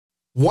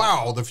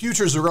Wow, the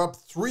futures are up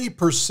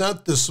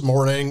 3% this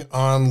morning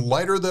on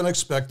lighter than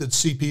expected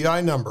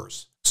CPI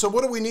numbers. So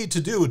what do we need to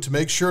do to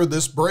make sure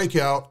this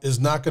breakout is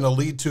not going to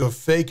lead to a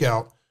fake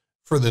out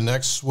for the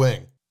next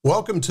swing?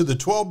 Welcome to the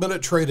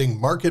 12-minute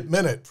trading market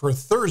minute for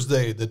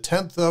Thursday, the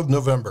 10th of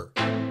November.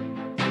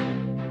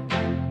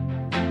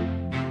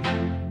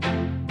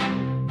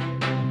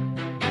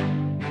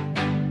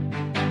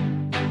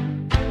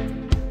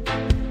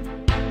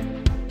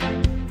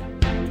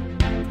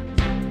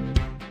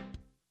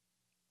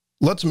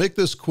 Let's make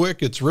this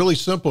quick. It's really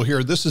simple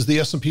here. This is the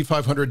S&P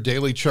 500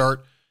 daily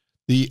chart,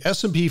 the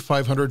S&P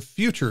 500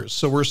 futures.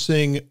 So we're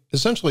seeing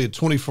essentially a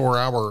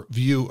 24-hour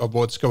view of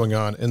what's going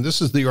on. And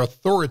this is the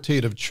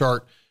authoritative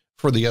chart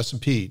for the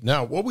S&P.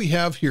 Now, what we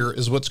have here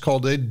is what's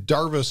called a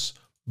Darvas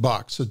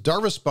box. A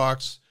Darvas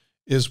box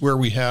is where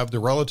we have the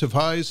relative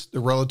highs, the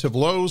relative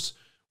lows.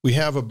 We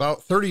have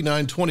about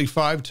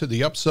 3925 to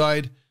the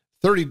upside,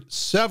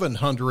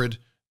 3700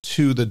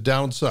 to the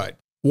downside.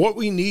 What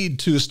we need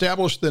to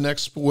establish the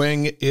next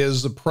swing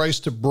is the price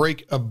to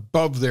break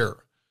above there.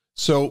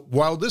 So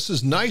while this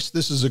is nice,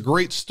 this is a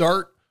great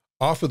start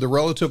off of the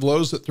relative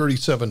lows at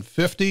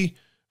 3750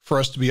 for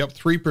us to be up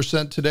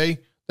 3% today.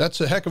 That's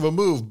a heck of a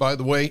move, by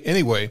the way,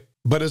 anyway,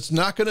 but it's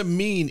not going to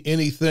mean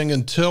anything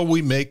until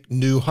we make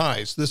new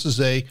highs. This is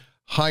a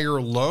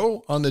higher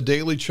low on the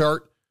daily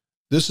chart.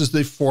 This is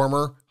the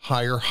former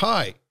higher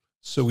high.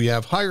 So we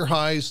have higher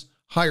highs,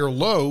 higher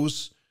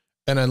lows,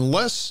 and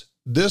unless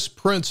this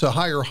prints a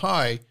higher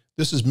high,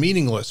 this is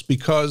meaningless,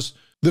 because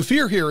the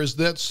fear here is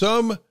that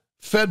some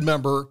Fed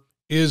member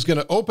is going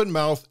to open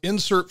mouth,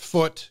 insert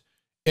foot,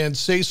 and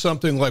say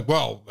something like,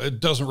 well,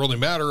 it doesn't really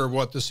matter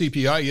what the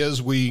CPI is.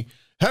 We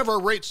have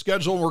our rate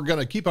schedule. We're going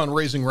to keep on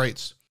raising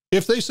rates.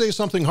 If they say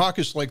something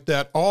hawkish like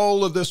that,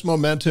 all of this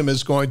momentum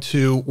is going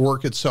to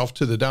work itself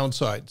to the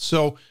downside.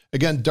 So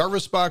again,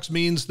 Darvas box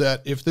means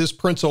that if this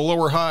prints a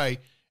lower high,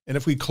 and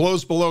if we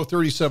close below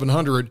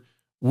 3,700,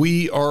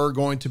 we are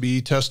going to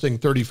be testing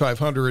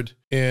 3,500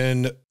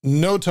 in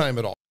no time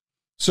at all.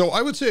 So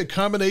I would say a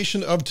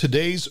combination of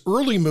today's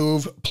early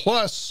move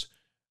plus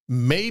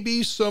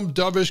maybe some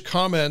dovish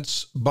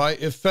comments by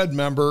a Fed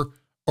member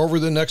over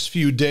the next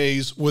few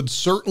days would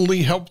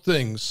certainly help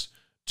things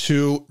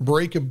to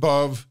break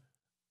above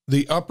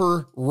the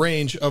upper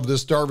range of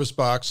this Darvas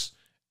box,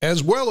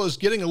 as well as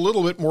getting a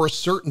little bit more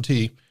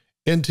certainty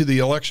into the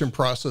election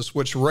process,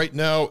 which right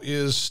now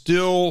is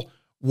still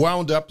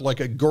wound up like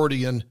a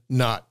Gordian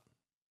knot.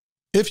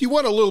 If you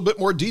want a little bit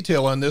more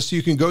detail on this,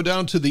 you can go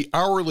down to the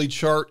hourly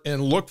chart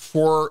and look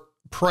for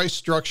price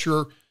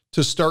structure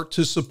to start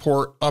to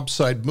support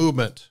upside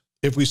movement.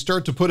 If we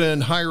start to put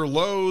in higher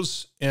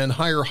lows and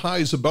higher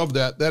highs above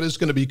that, that is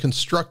going to be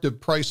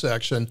constructive price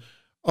action.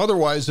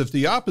 Otherwise, if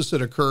the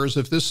opposite occurs,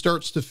 if this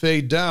starts to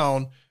fade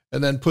down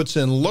and then puts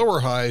in lower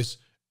highs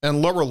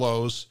and lower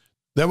lows,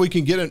 then we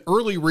can get an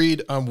early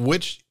read on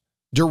which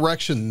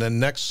direction the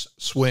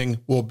next swing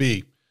will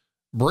be.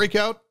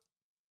 Breakout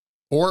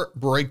or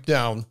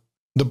breakdown.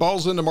 The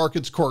ball's in the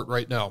market's court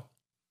right now.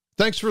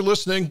 Thanks for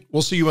listening.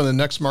 We'll see you in the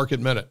next Market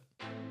Minute.